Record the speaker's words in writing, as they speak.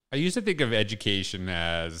I used to think of education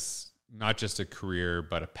as not just a career,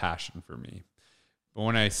 but a passion for me. But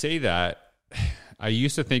when I say that, I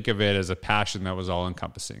used to think of it as a passion that was all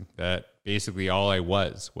encompassing, that basically all I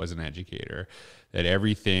was an educator, that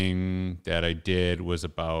everything that I did was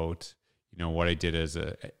about, what I did as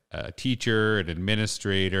a teacher, an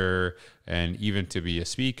administrator, and even to be a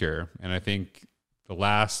speaker. And I think the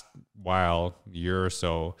last year or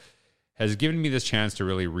so, has given me this chance to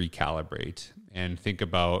really recalibrate and think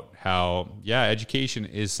about how, education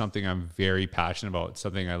is something I'm very passionate about,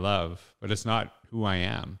 something I love, but it's not who I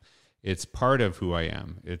am. It's part of who I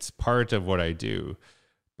am. It's part of what I do.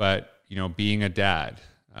 But, being a dad,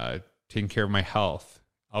 taking care of my health,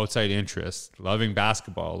 outside interests, loving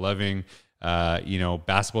basketball, loving,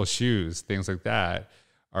 basketball shoes, things like that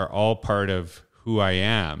are all part of who I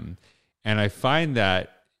am. And I find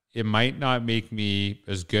that it might not make me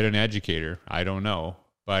as good an educator. I don't know,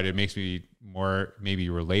 but it makes me more maybe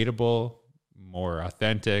relatable, more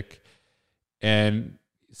authentic, and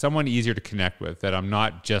someone easier to connect with, that I'm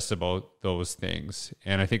not just about those things.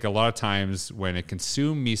 And I think a lot of times when it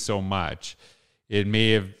consumed me so much, it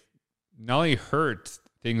may have not only hurt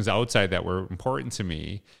things outside that were important to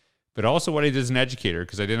me, but also what I did as an educator,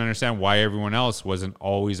 because I didn't understand why everyone else wasn't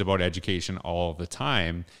always about education all the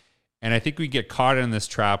time. And I think we get caught in this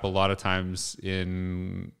trap a lot of times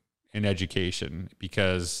in education,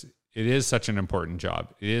 because it is such an important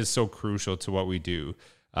job. It is so crucial to what we do,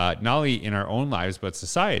 not only in our own lives, but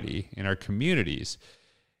society, in our communities.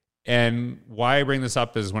 And why I bring this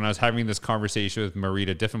up is when I was having this conversation with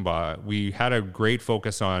Marita Diffenbaugh, we had a great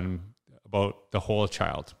focus about the whole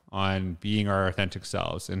child, on being our authentic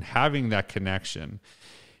selves and having that connection.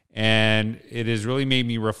 And it has really made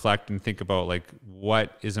me reflect and think about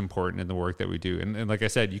what is important in the work that we do. And like I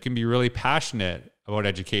said, you can be really passionate about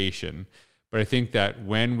education, but I think that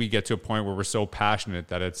when we get to a point where we're so passionate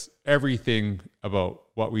that it's everything about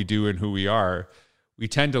what we do and who we are, we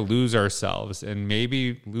tend to lose ourselves and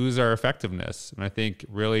maybe lose our effectiveness. And I think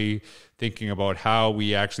really thinking about how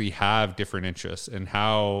we actually have different interests and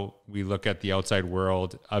how we look at the outside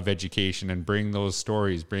world of education and bring those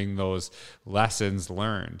stories, bring those lessons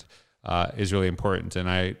learned is really important. And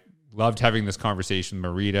I loved having this conversation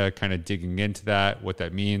with Marita, kind of digging into that, what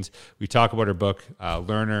that means. We talk about her book,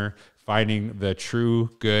 Learner, Finding the True,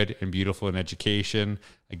 Good, and Beautiful in Education.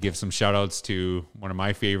 I give some shout outs to one of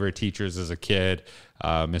my favorite teachers as a kid,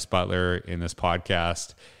 Miss Butler, in this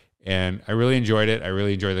podcast. And I really enjoyed it. I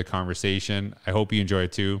really enjoyed the conversation. I hope you enjoy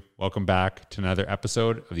it too. Welcome back to another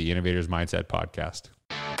episode of the Innovators Mindset Podcast.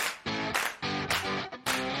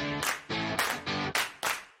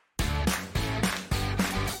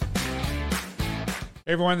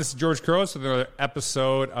 Hey everyone, this is George Crows with another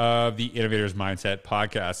episode of the Innovators Mindset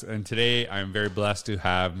Podcast. And today I'm very blessed to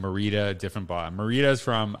have Marita Diffenbaugh. Marita is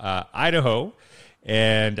from Idaho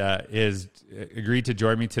and is agreed to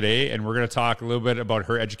join me today. And we're going to talk a little bit about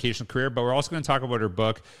her educational career, but we're also going to talk about her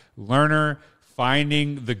book, Learner,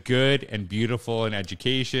 Finding the Good and Beautiful in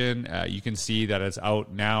Education. You can see that it's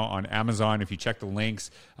out now on Amazon. If you check the links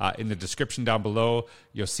in the description down below,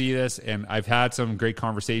 you'll see this. And I've had some great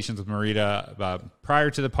conversations with Marita prior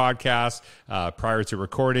to the podcast, prior to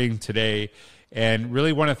recording today. And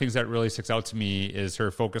really one of the things that really sticks out to me is her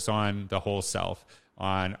focus on the whole self,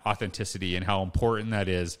 on authenticity, and how important that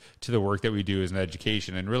is to the work that we do as an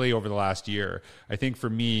education. And really over the last year, I think for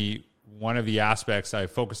me, one of the aspects I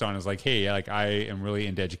focus on is I am really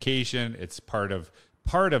into education. It's part of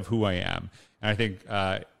who I am. And I think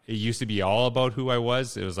it used to be all about who I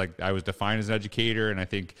was. It was I was defined as an educator. And I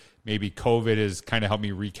think maybe COVID has kind of helped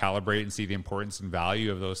me recalibrate and see the importance and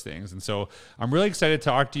value of those things. And so I'm really excited to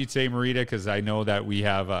talk to you today, Marita, because I know that we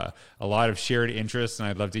have a lot of shared interests and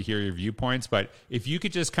I'd love to hear your viewpoints. But if you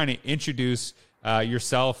could just kind of introduce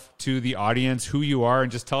yourself to the audience, who you are,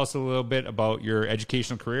 and just tell us a little bit about your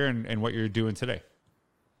educational career and what you're doing today.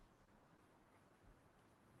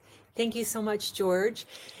 Thank you so much, George.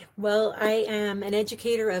 Well, I am an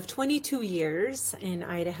educator of 22 years in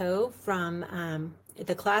Idaho, from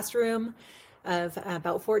the classroom of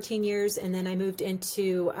about 14 years, and then I moved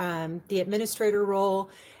into the administrator role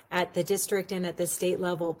at the district and at the state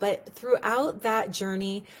level. But throughout that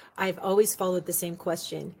journey, I've always followed the same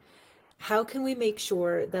question. How can we make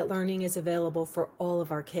sure that learning is available for all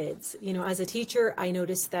of our kids? You know, as a teacher, I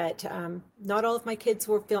noticed that not all of my kids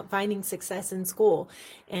were finding success in school.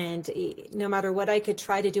 And no matter what I could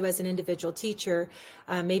try to do as an individual teacher,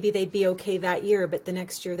 maybe they'd be okay that year, but the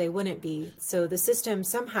next year they wouldn't be. So the system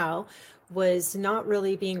somehow was not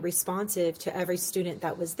really being responsive to every student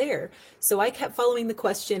that was there. So I kept following the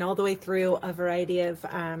question all the way through a variety of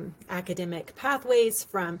academic pathways,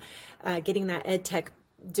 from getting that ed tech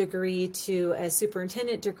degree to a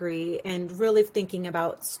superintendent degree, and really thinking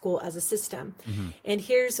about school as a system. And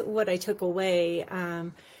here's what I took away.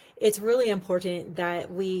 It's really important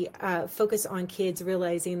that we focus on kids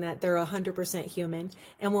realizing that they're 100% human.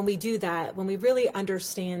 And when we do that, when we really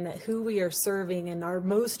understand that who we are serving and our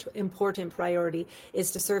most important priority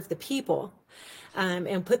is to serve the people,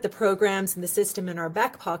 and put the programs and the system in our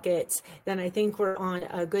back pockets, then I think we're on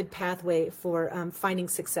a good pathway for finding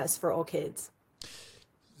success for all kids.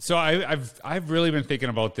 So I've really been thinking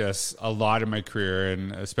about this a lot in my career,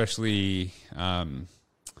 and especially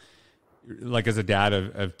like as a dad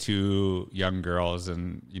of two young girls,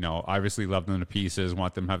 and, you know, obviously love them to pieces,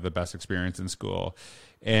 want them to have the best experience in school.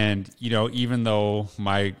 And, you know, even though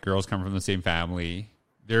my girls come from the same family,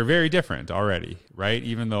 they're very different already, right?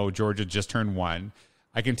 Even though Georgia just turned 1,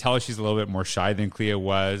 I can tell she's a little bit more shy than Clea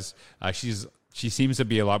was. She seems to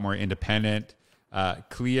be a lot more independent.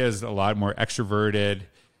 Clea is a lot more extroverted.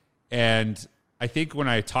 And I think when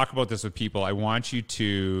I talk about this with people, I want you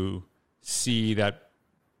to see that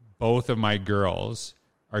both of my girls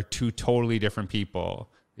are two totally different people.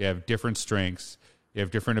 They have different strengths. They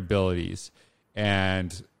have different abilities.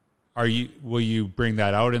 And will you bring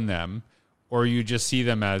that out in them, or you just see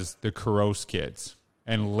them as the Kuros kids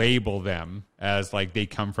and label them as like they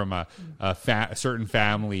come from a certain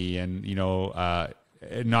family, and, you know,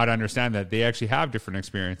 not understand that they actually have different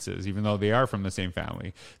experiences, even though they are from the same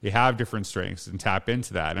family. They have different strengths, and tap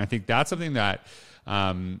into that. And I think that's something that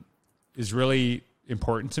is really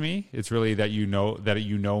important to me. It's really that you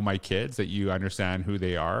know my kids, that you understand who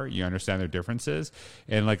they are, you understand their differences.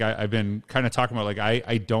 And like I've been kind of talking about, like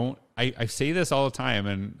I say this all the time,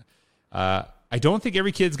 and I don't think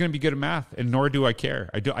every kid's going to be good at math, and nor do I care.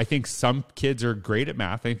 I think some kids are great at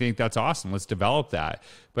math. I think that's awesome. Let's develop that.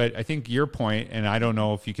 But I think your point, and I don't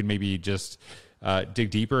know if you can maybe just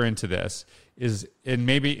dig deeper into this, is, and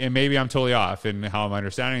maybe I'm totally off in how I'm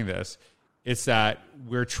understanding this. It's that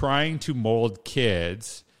we're trying to mold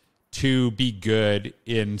kids to be good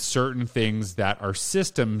in certain things that our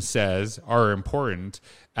system says are important,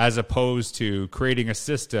 as opposed to creating a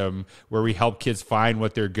system where we help kids find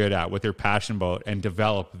what they're good at, what they're passionate about, and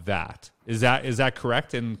develop that. Is that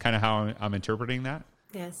correct in kind of how I'm interpreting that?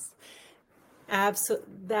 Yes, absolutely.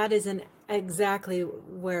 That is exactly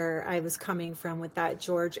where I was coming from with that,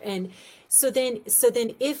 George. And so then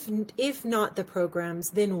if not the programs,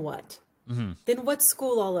 then what? Then what's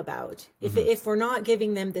school all about? If we're not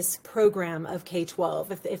giving them this program of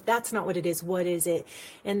K-12, if that's not what it is, what is it?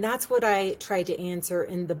 And that's what I tried to answer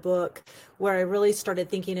in the book, where I really started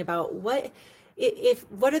thinking about what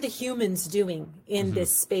are the humans doing in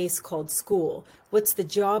this space called school? What's the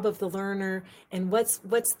job of the learner, and what's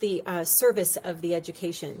the service of the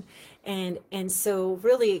education? And so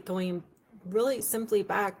really going really simply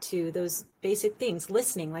back to those basic things,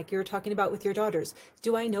 listening, like you were talking about with your daughters.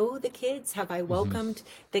 Do I know the kids? Have I welcomed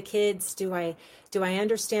the kids? Do I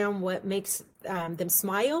understand what makes them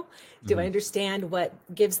smile? Do I understand what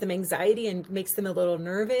gives them anxiety and makes them a little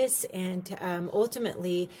nervous? And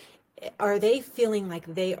ultimately, are they feeling like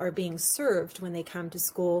they are being served when they come to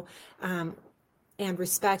school, and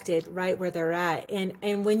respected right where they're at?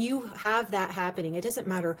 And when you have that happening, it doesn't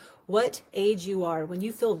matter what age you are, when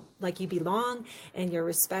you feel like you belong and you're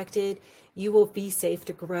respected, you will be safe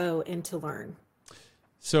to grow and to learn.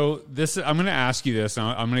 So I'm going to ask you this, and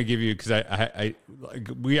I'm going to give you, because I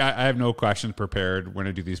have no questions prepared when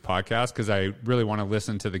I do these podcasts, because I really want to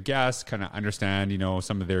listen to the guests, kind of understand, you know,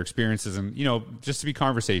 some of their experiences, and, you know, just to be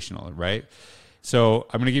conversational, right? So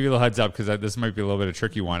I'm going to give you the heads up, because this might be a little bit of a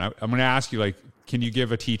tricky one. I'm going to ask you, like, can you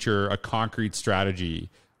give a teacher a concrete strategy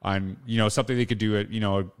on, you know, something they could do at, you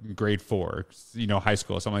know, grade 4, you know, high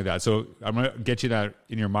school, something like that. So I'm going to get you that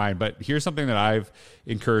in your mind, but here's something that I've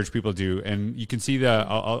encouraged people to do. And you can see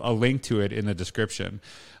a link to it in the description.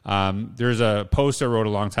 There's a post I wrote a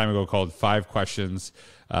long time ago called 5 questions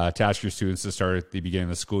to ask your students to start at the beginning of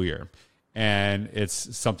the school year. And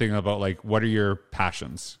it's something about, like, what are your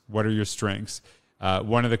passions? What are your strengths?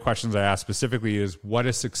 One of the questions I asked specifically is, what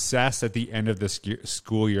does success at the end of the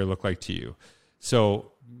school year look like to you? So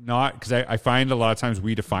not, because I find a lot of times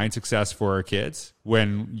we define success for our kids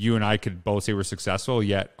when you and I could both say we're successful,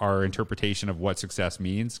 yet our interpretation of what success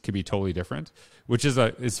means could be totally different, which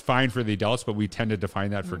is fine for the adults, but we tend to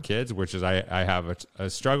define that for kids, which is I have a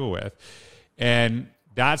struggle with. And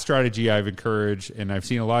that strategy I've encouraged, and I've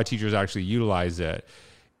seen a lot of teachers actually utilize it.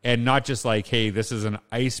 And not just like, hey, this is an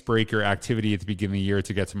icebreaker activity at the beginning of the year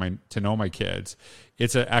to get to know my kids.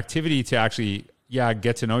 It's an activity to actually,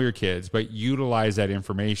 get to know your kids, but utilize that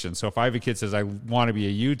information. So if I have a kid that says, I want to be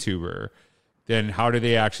a YouTuber, then how do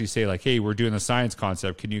they actually say like, hey, we're doing the science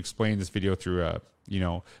concept. Can you explain this video through a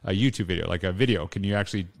YouTube video, like a video? Can you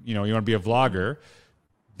actually, you want to be a vlogger,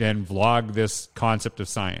 then vlog this concept of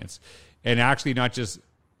science, and actually not just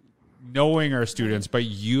knowing our students, but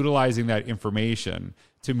utilizing that information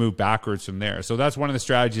to move backwards from there. So that's one of the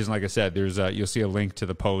strategies. And like I said, there's you'll see a link to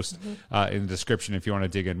the post in the description if you want to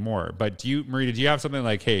dig in more. But Marita, do you have something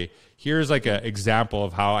like, hey, here's like an example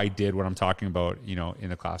of how I did what I'm talking about, in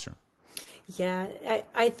the classroom? Yeah,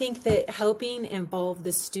 I think that helping involve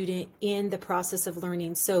the student in the process of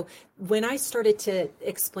learning. So when I started to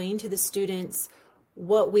explain to the students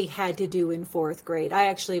what we had to do in fourth grade,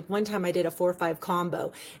 one time I did a 4-5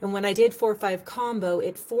 combo. And when I did 4-5 combo,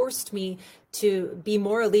 it forced me to be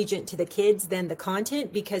more allegiant to the kids than the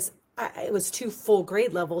content, because it was 2 full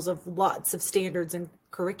grade levels of lots of standards and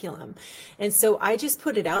curriculum. And so I just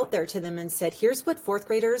put it out there to them and said, here's what fourth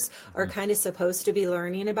graders are kind of supposed to be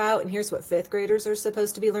learning about, and here's what fifth graders are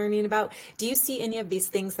supposed to be learning about. Do you see any of these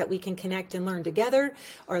things that we can connect and learn together?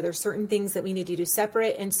 Are there certain things that we need to do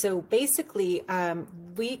separate? And so basically,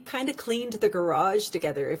 we kind of cleaned the garage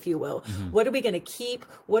together, if you will. What are we going to keep?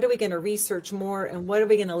 What are we going to research more? And what are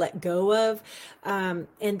we going to let go of?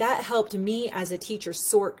 And that helped me as a teacher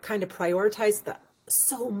kind of prioritize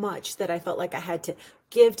so much that I felt like I had to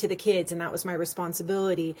give to the kids, and that was my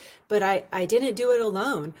responsibility. But I didn't do it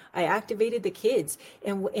alone. I activated the kids.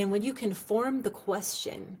 And when you can form the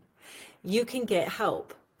question, you can get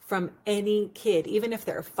help from any kid, even if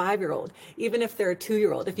they're a 5-year-old, even if they're a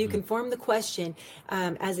 2-year-old. If you can form the question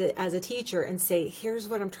as a teacher and say, here's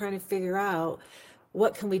what I'm trying to figure out,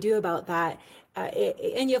 what can we do about that?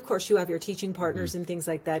 And of course, you have your teaching partners and things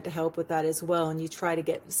like that to help with that as well. And you try to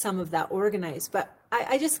get some of that organized. But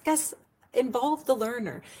I just guess involve the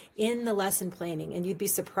learner in the lesson planning, and you'd be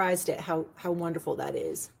surprised at how wonderful that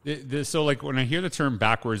is. So like when I hear the term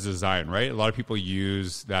backwards design, right? A lot of people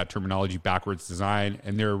use that terminology, backwards design,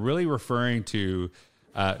 and they're really referring to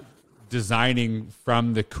designing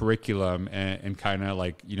from the curriculum and kind of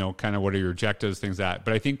like, kind of what are your objectives, things that.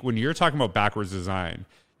 But I think when you're talking about backwards design,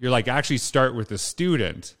 you're like actually start with the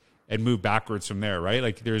student and move backwards from there, right?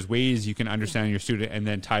 Like there's ways you can understand your student and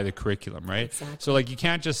then tie the curriculum, right? Exactly. So like you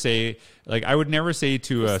can't just say, like I would never say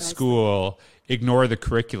to a school, ignore the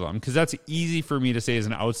curriculum, because that's easy for me to say as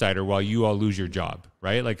an outsider while you all lose your job,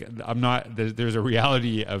 right? Like there's a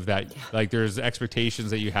reality of that. Yeah. Like there's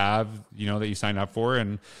expectations that you have, that you sign up for,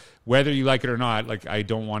 and whether you like it or not, like I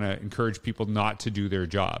don't want to encourage people not to do their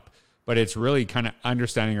job. But it's really kind of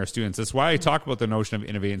understanding our students. That's why I talk about the notion of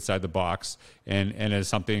innovate inside the box, and as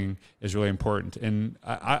something is really important. And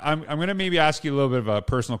I'm going to maybe ask you a little bit of a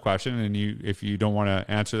personal question, and if you don't want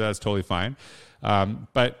to answer that, it's totally fine.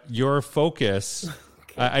 But your focus,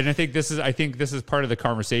 and I think this is part of the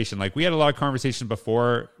conversation. Like we had a lot of conversation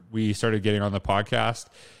before we started getting on the podcast,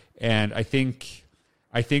 and I think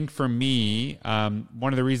for me,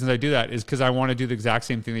 one of the reasons I do that is because I want to do the exact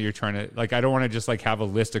same thing that you're trying to, like, I don't want to just like have a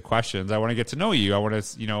list of questions. I want to get to know you. I want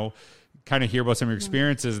to, kind of hear about some of your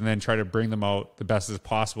experiences and then try to bring them out the best as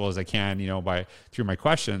possible as I can, through my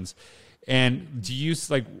questions. And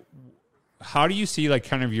how do you see like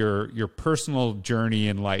kind of your personal journey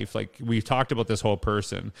in life? Like we've talked about this whole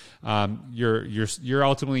person, your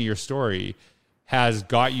ultimately your story has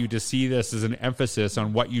got you to see this as an emphasis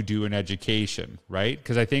on what you do in education, right?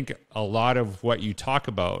 Because I think a lot of what you talk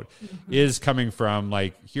about is coming from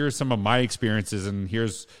like, here's some of my experiences and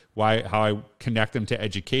here's how I connect them to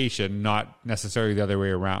education, not necessarily the other way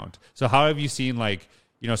around. So how have you seen like,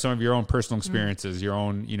 some of your own personal experiences, your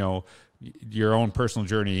own, your own personal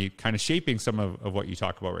journey kind of shaping some of what you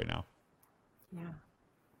talk about right now? Yeah.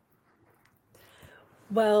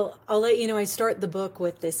 Well, I'll let you know, I start the book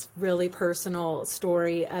with this really personal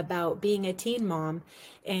story about being a teen mom.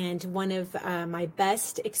 And one of my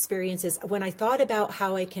best experiences, when I thought about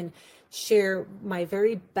how I can share my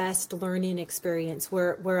very best learning experience,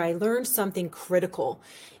 where I learned something critical,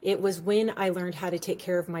 it was when I learned how to take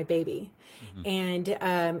care of my baby. And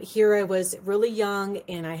here I was really young,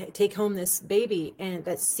 and I take home this baby, and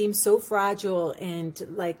that seemed so fragile and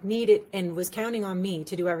like needed, and was counting on me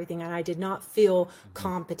to do everything. And I did not feel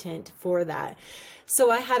competent for that. So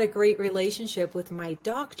I had a great relationship with my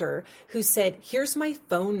doctor, who said, here's my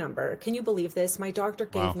phone number. Can you believe this? My doctor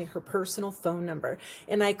gave me her personal phone number,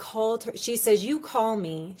 and I called her. She says, you call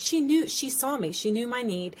me. She saw me. She knew my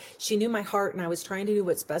need. She knew my heart, and I was trying to do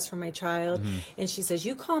what's best for my child. And she says,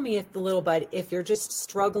 you call me if you're just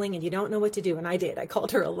struggling and you don't know what to do. And I did. I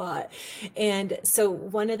called her a lot. And so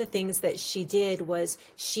one of the things that she did was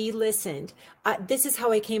she listened. This is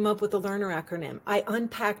how I came up with the learner acronym. I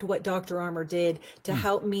unpacked what Dr. Armour did to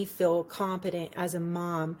help me feel competent as a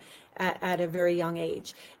mom, at a very young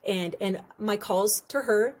age. And my calls to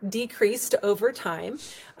her decreased over time.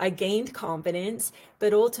 I gained confidence,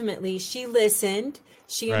 but ultimately she listened.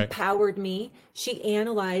 She Right. empowered me. She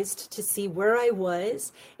analyzed to see where I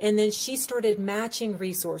was. And then she started matching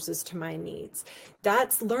resources to my needs.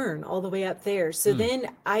 That's learn all the way up there. So then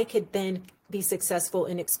I could then be successful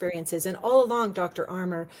in experiences. And all along, Dr.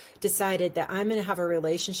 Armour decided that I'm going to have a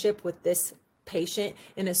relationship with this patient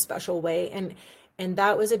in a special way. And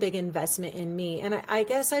that was a big investment in me. And I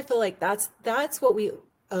guess I feel like that's what we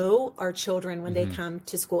owe our children when they come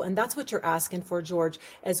to school. And that's what you're asking for, George,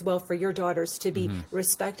 as well, for your daughters to be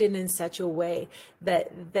respected in such a way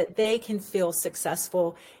that they can feel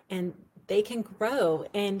successful and they can grow.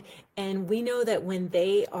 And we know that when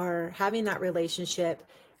they are having that relationship,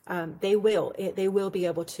 they will be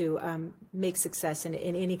able to make success in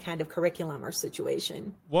any kind of curriculum or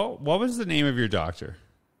situation. What was the name of your doctor?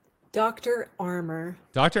 Dr. Armour.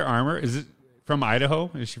 Dr. Armour, is it from Idaho?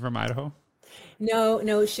 Is she from Idaho?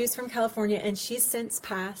 No, she's from California, and she's since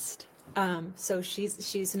passed. So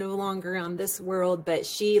she's no longer on this world, but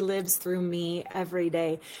she lives through me every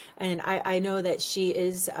day. And I know that she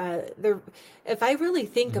is if I really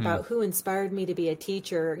think about who inspired me to be a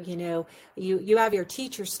teacher, you have your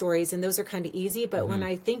teacher stories, and those are kind of easy. But when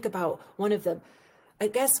I think about I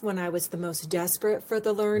guess when I was the most desperate for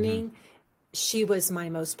the learning, she was my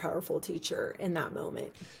most powerful teacher in that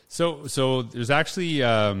moment. So there's actually,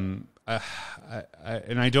 I've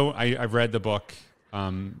read the book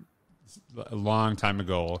a long time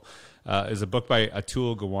ago. Is a book by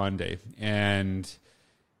Atul Gawande, and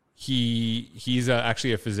he's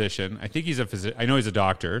actually a physician. I think he's a physician. I know he's a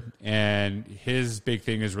doctor, and his big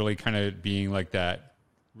thing is really kind of being like that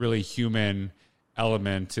really human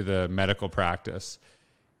element to the medical practice.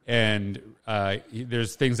 And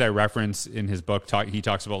there's things I reference in his book. He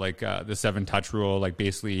talks about like the 7 touch rule, like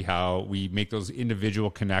basically how we make those individual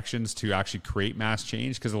connections to actually create mass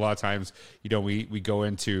change. Because a lot of times, we go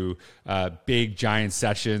into big giant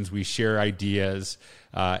sessions, we share ideas,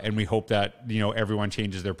 and we hope that everyone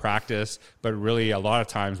changes their practice. But really, a lot of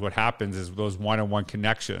times, what happens is those one-on-one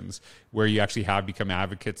connections where you actually have become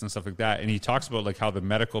advocates and stuff like that. And he talks about like how the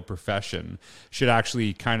medical profession should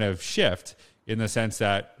actually kind of shift, in the sense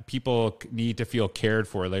that people need to feel cared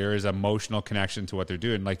for. There is emotional connection to what they're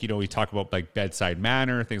doing. Like, we talk about like bedside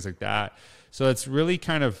manner, things like that. So it's really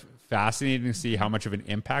kind of fascinating to see how much of an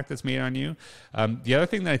impact that's made on you. The other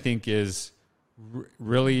thing that I think is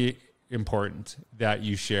really important that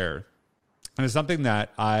you share, and it's something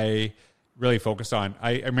that I really focused on.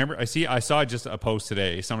 I remember I saw just a post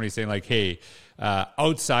today, somebody saying like, hey,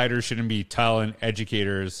 outsiders shouldn't be telling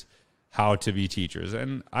educators how to be teachers.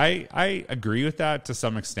 And I agree with that to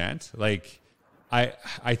some extent. Like,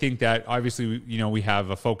 I think that obviously, we have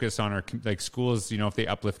a focus on our like schools, if they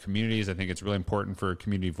uplift communities, I think it's really important for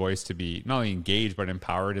community voice to be not only engaged, but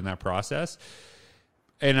empowered in that process.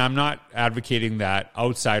 And I'm not advocating that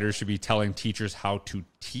outsiders should be telling teachers how to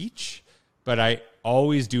teach, but I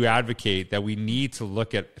always do advocate that we need to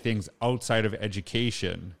look at things outside of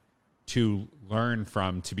education to learn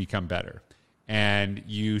from, to become better. And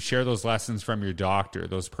you share those lessons from your doctor,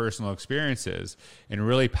 those personal experiences, and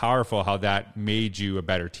really powerful how that made you a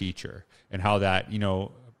better teacher, and how that,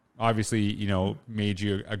 obviously, made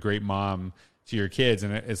you a great mom to your kids.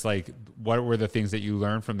 And it's like, what were the things that you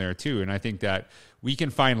learned from there too? And I think that we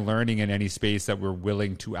can find learning in any space that we're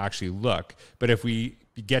willing to actually look. But if we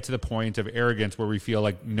get to the point of arrogance where we feel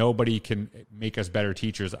like nobody can make us better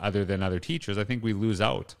teachers other than other teachers, I think we lose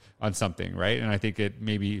out on something, right? And I think it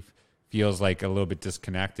maybe feels like a little bit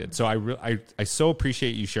disconnected. So I so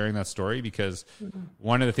appreciate you sharing that story, because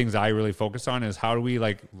one of the things I really focus on is how do we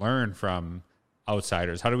like learn from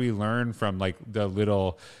outsiders? How do we learn from like the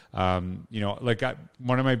little, one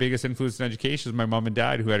of my biggest influences in education is my mom and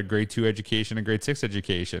dad, who had a grade 2 education and grade 6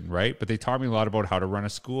 education, right? But they taught me a lot about how to run a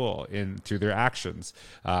school through their actions,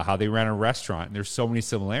 how they ran a restaurant. And there's so many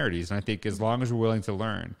similarities. And I think as long as we're willing to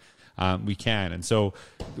learn, we can. And so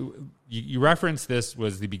you referenced this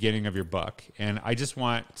was the beginning of your book. And I just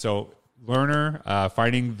want, learner,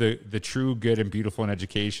 finding the true good and beautiful in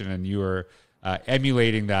education. And you are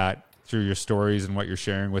emulating that through your stories and what you're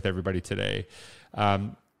sharing with everybody today.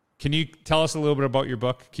 Can you tell us a little bit about your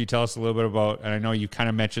book? Can you tell us a little bit about, and I know you kind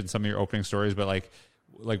of mentioned some of your opening stories, but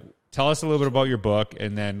like tell us a little bit about your book,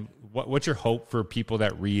 and then what's your hope for people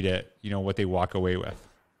that read it, what they walk away with?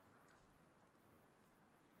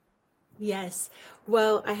 Yes.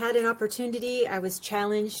 Well, I had an opportunity. I was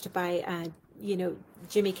challenged by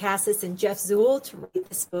Jimmy Cassis and Jeff Zool to write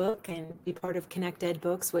this book and be part of Connect Ed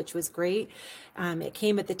Books, which was great. It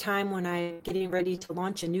came at the time when I'm getting ready to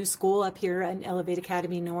launch a new school up here at Elevate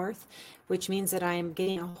Academy North, which means that I'm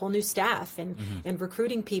getting a whole new staff and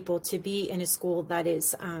recruiting people to be in a school that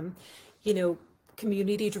is,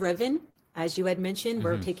 community driven. As you had mentioned,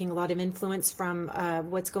 we're taking a lot of influence from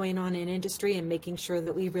what's going on in industry and making sure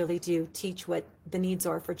that we really do teach what the needs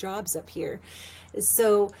are for jobs up here.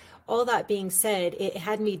 So all that being said, it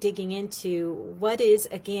had me digging into what is,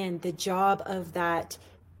 again, the job of that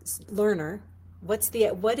learner.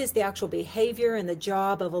 What is the actual behavior and the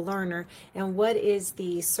job of a learner, and what is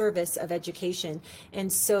the service of education?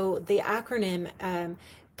 And so the acronym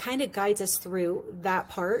kind of guides us through that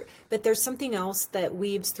part, but there's something else that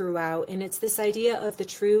weaves throughout, and it's this idea of the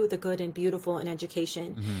true, the good, and beautiful in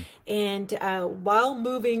education. And while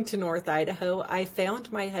moving to North Idaho, I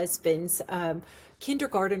found my husband's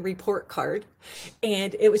kindergarten report card,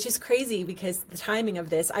 and it was just crazy because the timing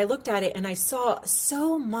of this, I looked at it and I saw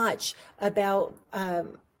so much about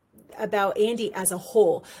Andy as a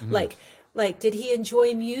whole. Like, did he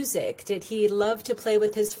enjoy music? Did he love to play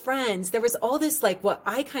with his friends? There was all this, like, what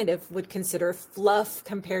I kind of would consider fluff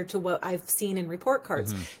compared to what I've seen in report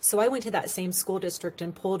cards. So I went to that same school district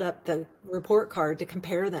and pulled up the report card to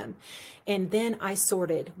compare them. And then I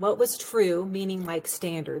sorted what was true, meaning like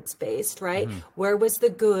standards based, right? Where was the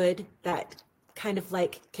good, that kind of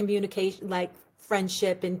like communication, like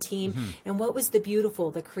friendship and team, and what was the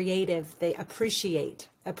beautiful, the creative, they appreciates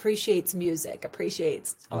music,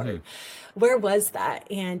 appreciates art. Where was that?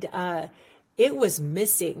 And it was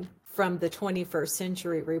missing from the 21st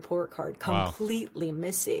century report card, completely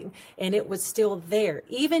missing. And it was still there,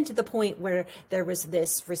 even to the point where there was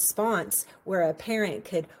this response where a parent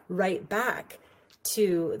could write back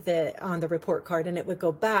on the report card, and it would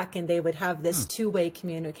go back, and they would have this two-way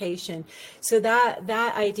communication. So that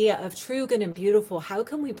idea of true, good, and beautiful, how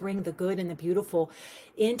can we bring the good and the beautiful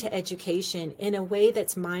into education in a way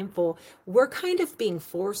that's mindful? We're kind of being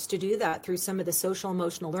forced to do that through some of the social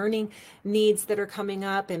emotional learning needs that are coming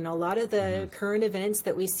up, and a lot of the current events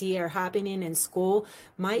that we see are happening in school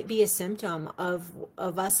might be a symptom of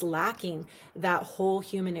us lacking that whole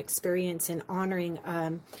human experience and honoring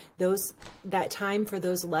that time for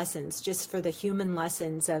those lessons, just for the human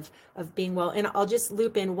lessons of being well. And I'll just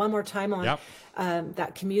loop in one more time on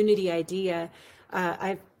that community idea.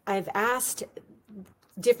 I've asked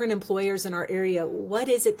different employers in our area, what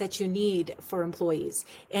is it that you need for employees?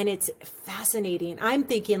 And it's fascinating. I'm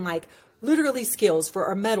thinking like literally skills for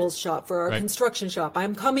our metals shop, for our construction shop.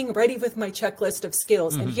 I'm coming ready with my checklist of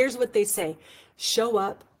skills. And here's what they say: show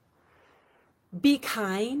up, be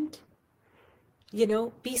kind,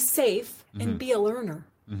 be safe, and be a learner.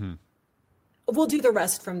 We'll do the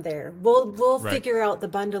rest from there. We'll figure out the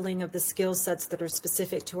bundling of the skill sets that are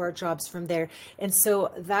specific to our jobs from there. And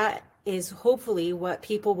so that is hopefully what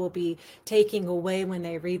people will be taking away when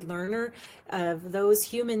they read Learner, of those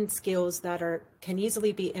human skills that can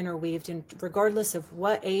easily be interweaved, and regardless of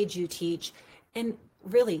what age you teach. And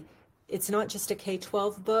really, it's not just a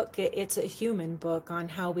K-12 book, it's a human book on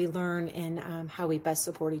how we learn and how we best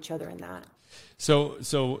support each other in that.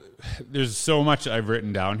 So there's so much I've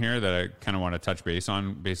written down here that I kind of want to touch base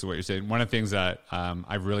on based on what you're saying. One of the things that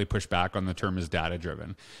I've really pushed back on the term is data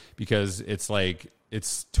driven, because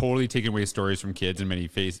it's totally taking away stories from kids in many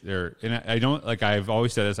phases there. And I don't, like I've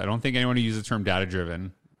always said this, I don't think anyone who uses the term data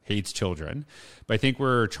driven hates children, but I think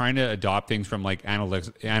we're trying to adopt things from like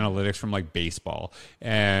analytics from like baseball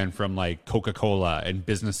and from like Coca-Cola and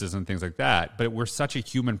businesses and things like that. But we're such a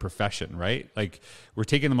human profession, right? Like we're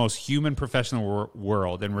taking the most human profession in the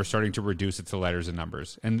world and we're starting to reduce it to letters and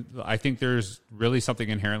numbers. And I think there's really something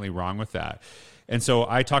inherently wrong with that. And so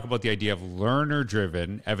I talk about the idea of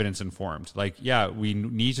learner-driven, evidence-informed. Like, yeah, we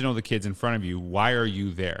need to know the kids in front of you. Why are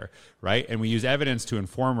you there, right? And we use evidence to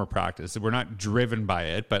inform our practice. We're not driven by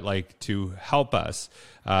it, but like to help us,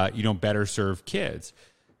 better serve kids.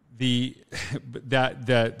 The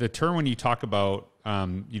term when you talk about,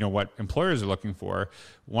 what employers are looking for,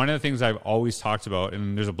 one of the things I've always talked about,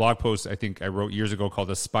 and there's a blog post I think I wrote years ago called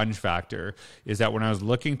the sponge factor, is that when I was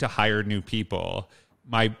looking to hire new people,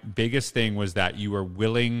 my biggest thing was that you were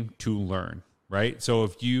willing to learn, right? So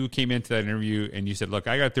if you came into that interview and you said, look,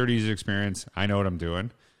 I got 30 years of experience, I know what I'm doing,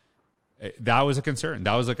 that was a concern.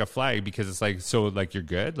 That was like a flag, because it's like, so like you're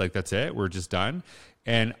good, like that's it, we're just done.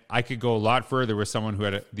 And I could go a lot further with someone who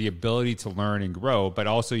had the ability to learn and grow, but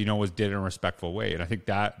also, did it in a respectful way. And I think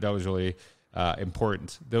that was really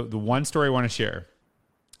important. The one story I want to share,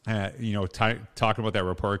 talking about that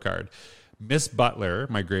report card, Miss Butler,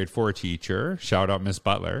 my grade 4 teacher, shout out Miss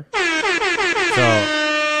Butler.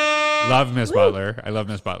 So Love Miss Butler. I love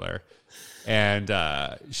Miss Butler. And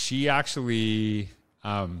she actually,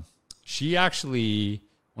 when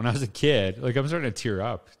I was a kid, like I'm starting to tear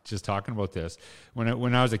up just talking about this.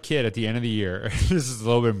 When I was a kid at the end of the year, this is a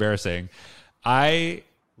little bit embarrassing. I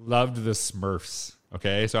loved the Smurfs.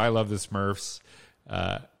 Okay, so I love the Smurfs.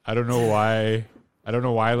 I don't know why. I don't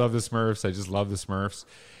know why I love the Smurfs. I just love the Smurfs.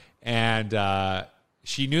 And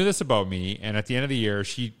she knew this about me. And at the end of the year,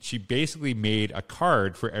 she basically made a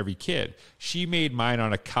card for every kid. She made mine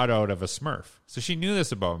on a cutout of a Smurf. So she knew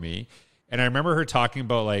this about me. And I remember her talking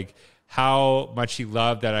about like how much she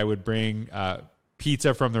loved that I would bring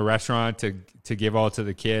pizza from the restaurant to give all to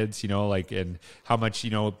the kids, you know, like, and how much,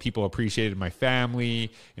 you know, people appreciated my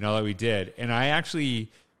family and all that we did. And I actually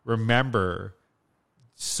remember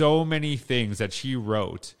so many things that she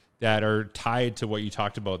wrote that are tied to what you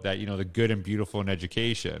talked about, that, you know, the good and beautiful in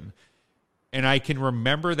education. And I can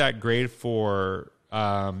remember that grade 4,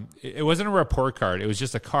 it wasn't a report card. It was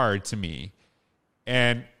just a card to me.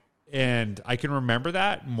 And I can remember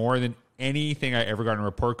that more than anything I ever got on a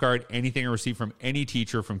report card. Anything I received from any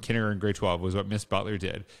teacher from kindergarten, grade 12 was what Miss Butler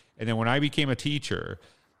did. And then when I became a teacher,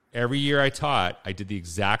 every year I taught, I did the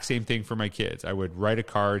exact same thing for my kids. I would write a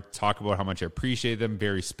card, talk about how much I appreciate them,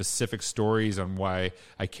 very specific stories on why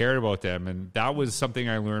I cared about them. And that was something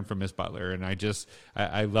I learned from Miss Butler. And I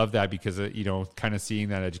love that because, you know, kind of seeing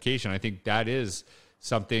that education, I think that is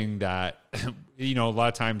something that, you know, a lot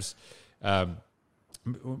of times,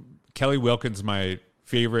 Kelly Wilkins, my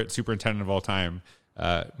favorite superintendent of all time,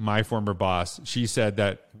 my former boss, she said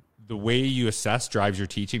that the way you assess drives your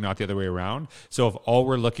teaching, not the other way around. So if all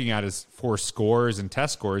we're looking at is for scores and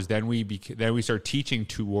test scores, then we start teaching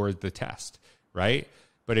towards the test, right?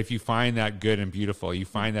 But if you find that good and beautiful, you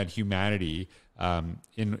find that humanity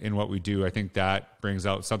in what we do, I think that brings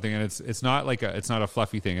out something. And it's not a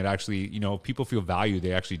fluffy thing. It actually, you know, people feel valued.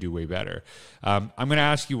 They actually do way better. I'm going to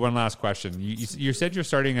ask you one last question. You said you're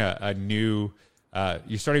starting a new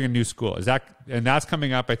school. And that's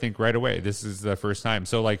coming up, I think, right away. This is the first time.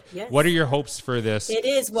 So like, yes. What are your hopes for this? It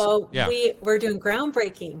is. Well, yeah. We're doing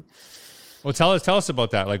groundbreaking. Well, tell us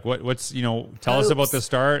about that. Like what's, you know, tell us about the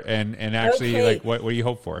start and actually like, what do you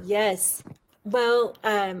hope for? Yes. Well,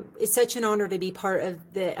 it's such an honor to be part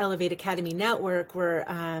of the Elevate Academy network, where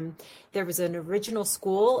there was an original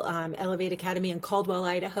school, Elevate Academy in Caldwell,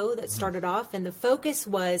 Idaho, that started off. And the focus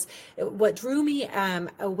was, what drew me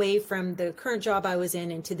away from the current job I was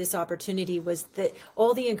in into this opportunity was that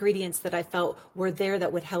all the ingredients that I felt were there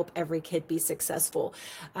that would help every kid be successful.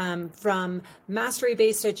 From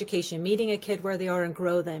mastery-based education, meeting a kid where they are and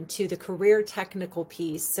grow them, to the career technical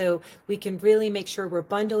piece. So we can really make sure we're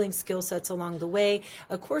bundling skill sets along the way.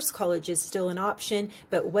 Of course, college is still an option,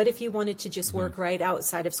 but what if you wanted to just work right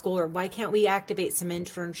outside of school? Or why can't we activate some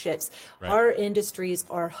internships? Right. Our industries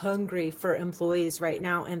are hungry for employees right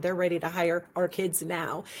now, and they're ready to hire our kids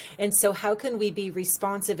now. And so how can we be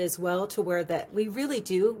responsive as well to where that we really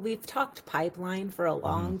do? We've talked pipeline for a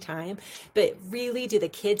long time, but really, do the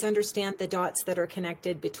kids understand the dots that are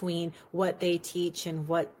connected between what they teach and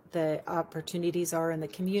what the opportunities are in the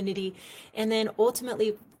community? And then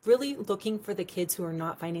ultimately, really looking for the kids who are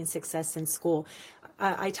not finding success in school.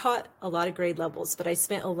 I taught a lot of grade levels, but I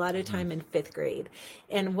spent a lot of time in 5th grade.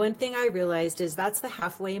 And one thing I realized is that's the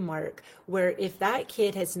halfway mark, where if that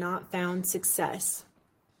kid has not found success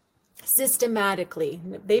systematically,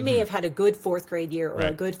 they may have had a good 4th grade year or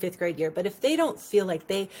a good 5th grade year, but if they don't feel like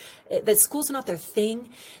that school's not their thing,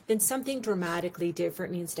 then something dramatically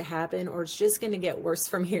different needs to happen, or it's just going to get worse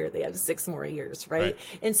from here. They have 6 more years, right?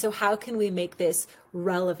 And so how can we make this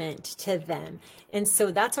relevant to them? And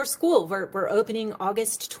so that's our school. We're opening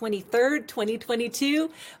August 23rd, 2022.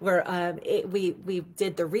 We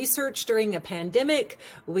did the research during a pandemic.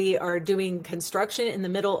 We are doing construction in the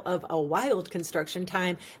middle of a wild construction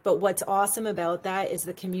time. But what's awesome about that is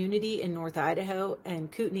the community in North Idaho and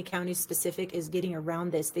Kootenai County specific is getting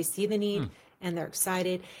around this. They see the need and they're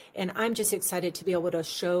excited. And I'm just excited to be able to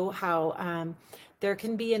show how there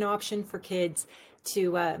can be an option for kids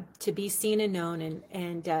to be seen and known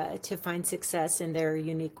and to find success in their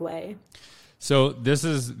unique way. So this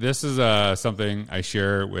is something I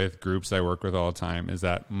share with groups I work with all the time, is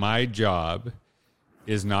that my job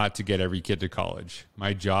is not to get every kid to college.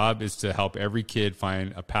 My job is to help every kid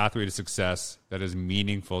find a pathway to success that is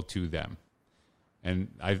meaningful to them. And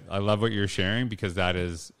I love what you're sharing, because that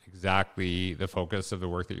is exactly the focus of the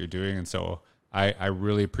work that you're doing. And so I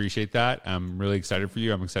really appreciate that. I'm really excited for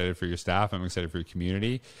you. I'm excited for your staff. I'm excited for your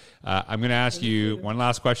community. I'm going to ask you one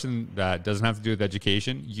last question that doesn't have to do with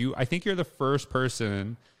education. I think you're the first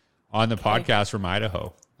person on the podcast from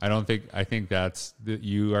Idaho. I think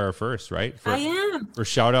you are first, right? I am. For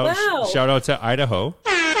shout out to Idaho.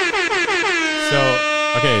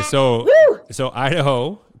 Woo! So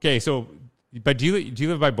Idaho. Okay, so but do you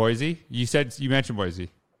live by Boise? You mentioned Boise.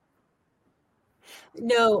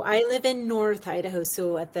 No, I live in North Idaho,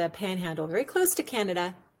 so at the Panhandle, very close to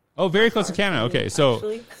Canada. Oh, very close to Canada. Okay,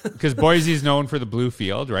 so because Boise is known for the blue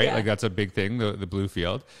field, right? Yeah. Like that's a big thing, the blue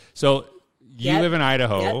field. So you live in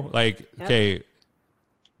Idaho. Okay,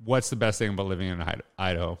 what's the best thing about living in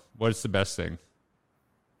Idaho? What's the best thing?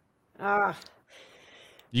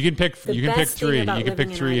 You can pick 3. You can pick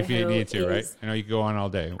 3 if you need to, right? I know you can go on all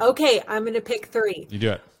day. Okay, I'm going to pick 3. You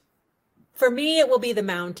do it. For me, it will be the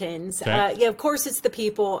mountains. Okay. Of course, it's the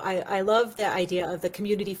people. I love the idea of the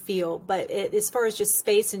community feel, but as far as just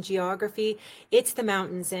space and geography, it's the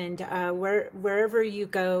mountains. And wherever you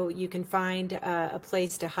go, you can find a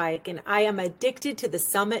place to hike. And I am addicted to the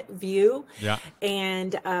summit view. Yeah.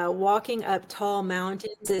 And walking up tall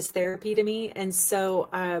mountains is therapy to me. And so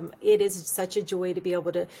it is such a joy to be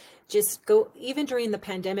able to just go. Even during the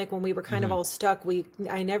pandemic, when we were kind of all stuck,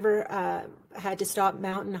 I never had to stop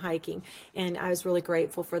mountain hiking, and I was really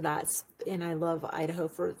grateful for that. And I love Idaho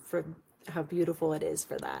for how beautiful it is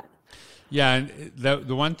for that. Yeah, and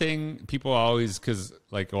the one thing people always, because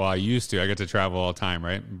I get to travel all the time,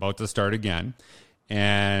 right? I'm about to start again,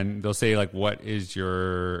 and they'll say like, what's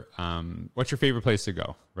your favorite place to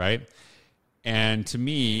go, right? And to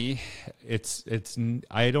me, it's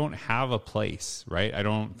I don't have a place, right? I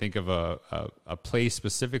don't think of a place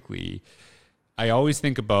specifically. I always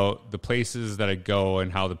think about the places that I go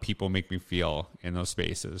and how the people make me feel in those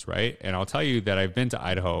spaces, right? And I'll tell you that I've been to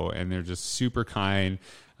Idaho, and they're just super kind.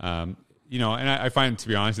 And I find, to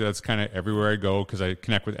be honest, that's kind of everywhere I go, because I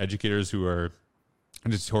connect with educators who are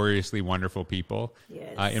notoriously wonderful people,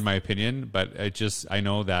 in my opinion. But I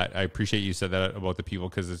know that I appreciate you said that about the people,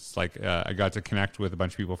 because it's like I got to connect with a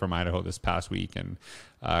bunch of people from Idaho this past week, and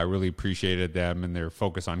I really appreciated them and their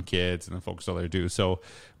focus on kids and the focus on their do. So,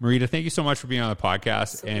 Marita, thank you so much for being on the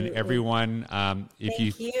podcast. Absolutely. And everyone, if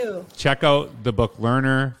you check out the book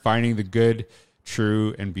Learner, Finding the Good,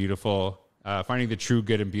 True, and Beautiful. Finding the True,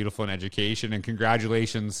 Good, and Beautiful in Education. And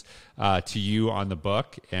congratulations to you on the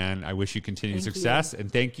book. And I wish you continued success.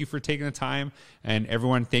 And thank you for taking the time. And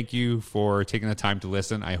everyone, thank you for taking the time to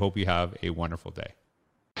listen. I hope you have a wonderful day.